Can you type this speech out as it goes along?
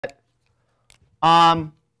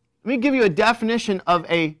Let me give you a definition of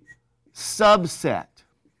a subset.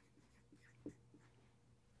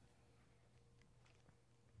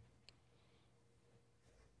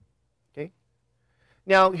 Okay.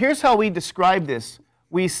 Now, here's how we describe this.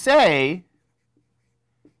 We say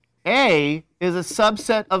A is a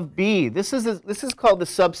subset of B. This is called the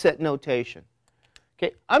subset notation.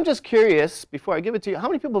 Okay, I'm just curious, before I give it to you, how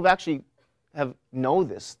many people know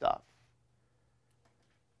this stuff?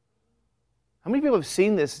 How many people have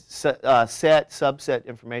seen this subset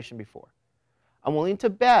information before? I'm willing to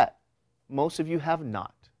bet most of you have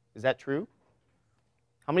not. Is that true?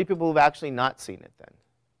 How many people have actually not seen it then?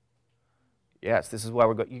 Yes, this is why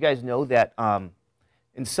we're going. You guys know that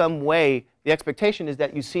in some way, the expectation is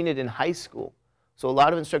that you've seen it in high school. So a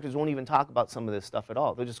lot of instructors won't even talk about some of this stuff at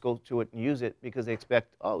all. They'll just go to it and use it because they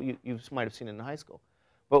expect, oh, you might have seen it in high school.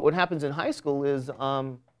 But what happens in high school is,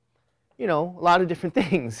 you know, a lot of different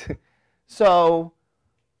things. So,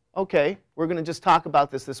 okay, we're going to just talk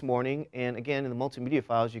about this morning. And again, in the multimedia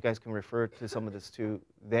files, you guys can refer to some of this too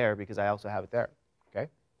there because I also have it there. Okay?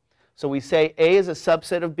 So we say A is a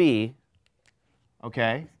subset of B,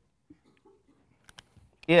 okay,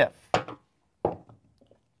 if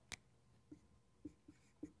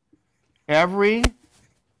every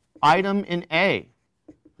item in A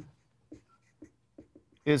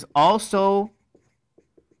is also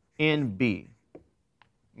in B.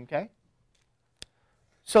 Okay?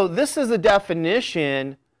 So this is a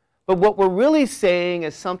definition, but what we're really saying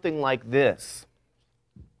is something like this.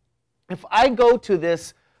 If I go to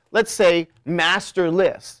this, let's say, master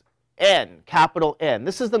list, N, capital N,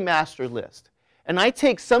 this is the master list, and I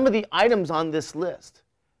take some of the items on this list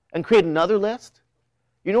and create another list,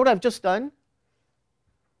 you know what I've just done?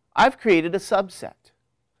 I've created a subset.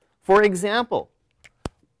 For example,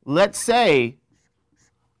 let's say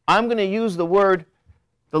I'm going to use the word,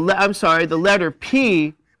 the letter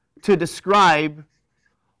P to describe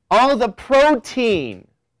all the protein.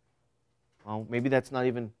 Well, maybe that's not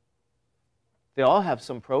even, they all have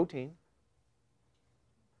some protein.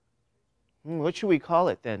 What should we call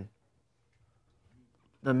it then?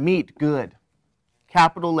 The meat, good.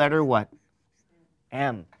 Capital letter what?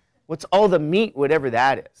 M. What's all the meat, whatever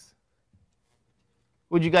that is?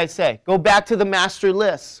 What'd you guys say? Go back to the master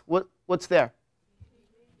list. What's there?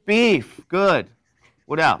 Beef, good.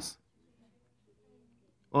 What else?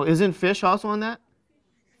 Well, isn't fish also on that?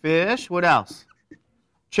 Fish, what else?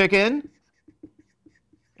 Chicken?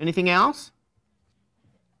 Anything else?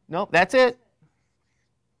 Nope, that's it.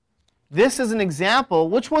 This is an example.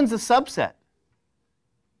 Which one's the subset?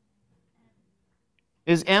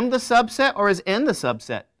 Is M the subset or is N the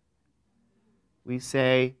subset? We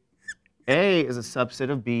say A is a subset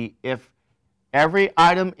of B if every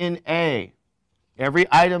item in A, every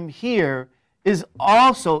item here is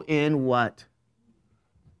also in what?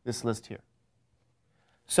 This list here.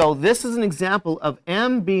 So this is an example of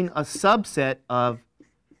M being a subset of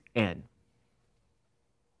N.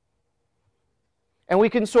 And we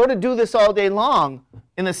can sort of do this all day long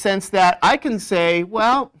in the sense that I can say,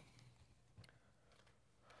 well,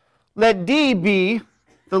 let D be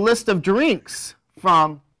the list of drinks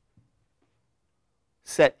from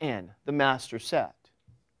set N, the master set.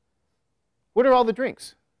 What are all the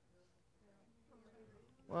drinks?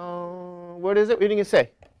 Well, what is it? What are you going to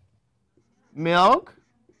say? Milk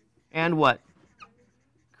and what?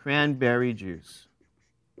 Cranberry juice.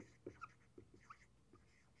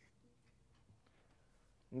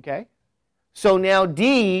 Okay? So now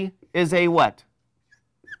D is a what?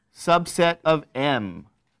 Subset of M.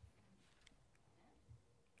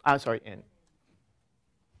 I'm sorry, N.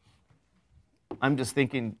 I'm just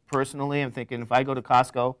thinking personally, I'm thinking if I go to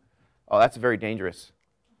Costco, oh, that's very dangerous.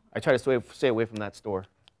 I try to stay away from that store.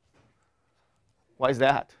 Why is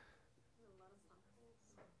that?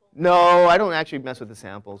 No, I don't actually mess with the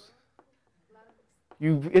samples.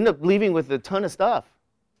 You end up leaving with a ton of stuff.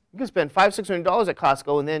 You can spend $500, $600 at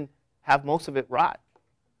Costco and then have most of it rot.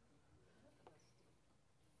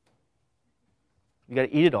 You got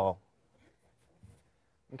to eat it all.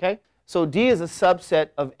 Okay? So D is a subset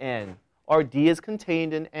of N, or D is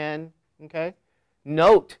contained in N. Okay?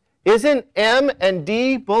 Note, isn't M and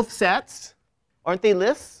D both sets? Aren't they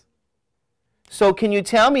lists? So can you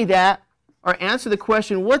tell me that, or answer the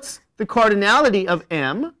question, what's the cardinality of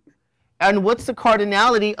M, and what's the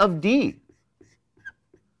cardinality of D?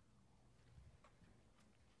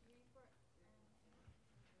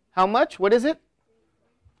 How much? What is it?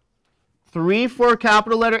 3 for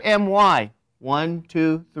capital letter M. Why? 1,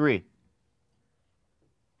 2, 3.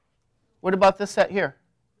 What about this set here?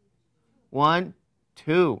 1,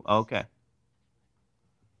 2. Okay.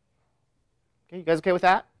 Okay, you guys okay with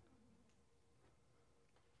that?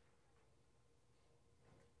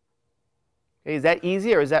 Okay, is that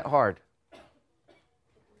easy or is that hard?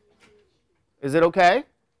 Is it okay?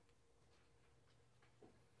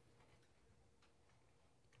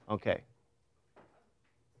 Okay.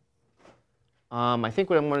 I think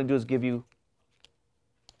what I'm going to do is give you,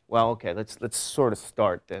 well, okay, let's sort of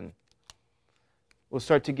start then. We'll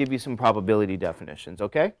start to give you some probability definitions,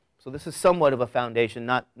 okay? So this is somewhat of a foundation,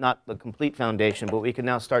 not the complete foundation, but we can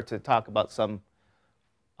now start to talk about some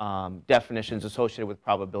definitions associated with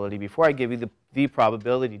probability before I give you the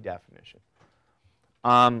probability definition.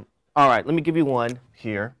 All right, let me give you one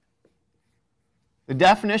here. The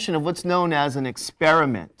definition of what's known as an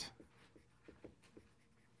experiment.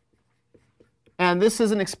 And this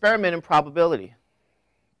is an experiment in probability.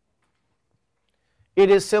 It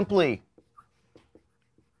is simply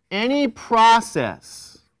any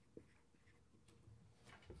process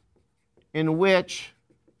in which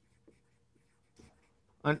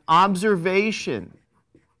an observation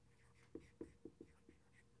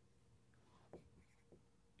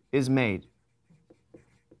is made.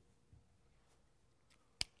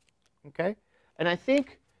 Okay? And I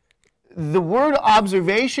think the word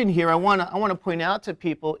observation here, I want to point out to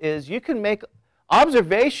people, is you can make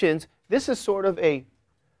observations. This is sort of a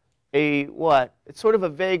what? It's sort of a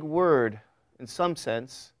vague word in some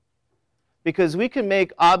sense, because we can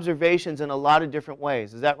make observations in a lot of different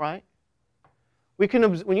ways. Is that right? We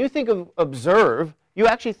can, when you think of observe, you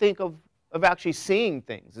actually think of actually seeing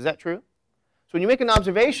things. Is that true? So when you make an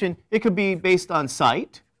observation, it could be based on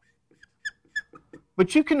sight,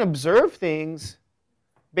 but you can observe things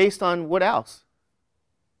based on what else?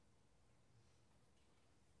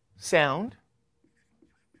 Sound.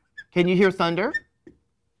 Can you hear thunder?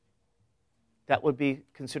 That would be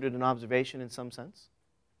considered an observation in some sense.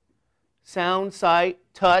 Sound, sight,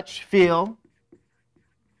 touch, feel,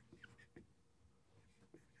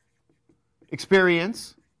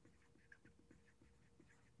 experience.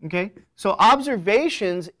 Okay? So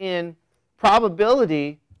observations in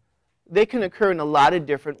probability, they can occur in a lot of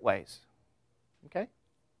different ways. Okay?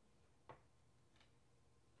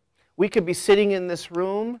 We could be sitting in this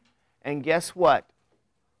room, and guess what?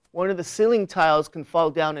 One of the ceiling tiles can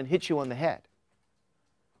fall down and hit you on the head.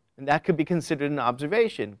 And that could be considered an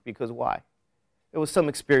observation, because why? It was some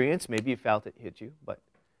experience. Maybe you felt it hit you, but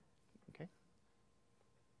okay.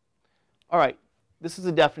 All right, this is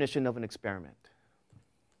a definition of an experiment.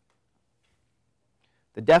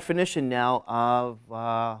 The definition now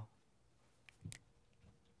of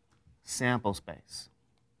sample space.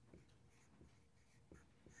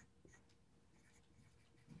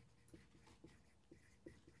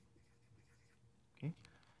 Okay.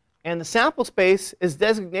 And the sample space is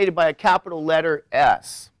designated by a capital letter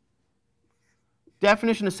S.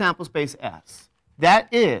 Definition of sample space S. That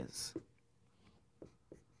is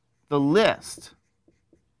the list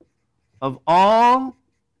of all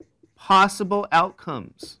possible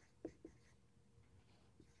outcomes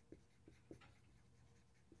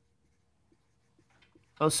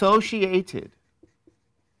associated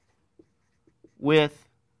with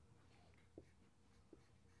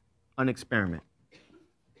an experiment.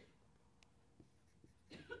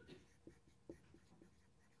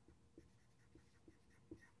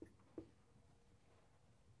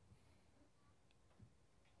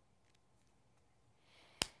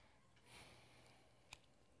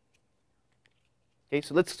 Okay,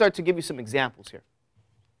 so let's start to give you some examples here.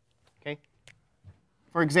 Okay?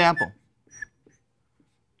 For example,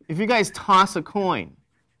 if you guys toss a coin,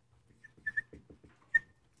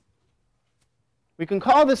 we can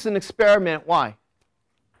call this an experiment. Why?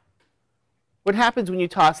 What happens when you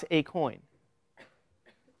toss a coin?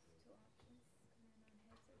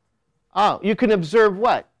 Oh, you can observe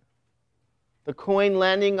what? The coin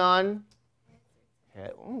landing on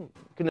head. Oh, you can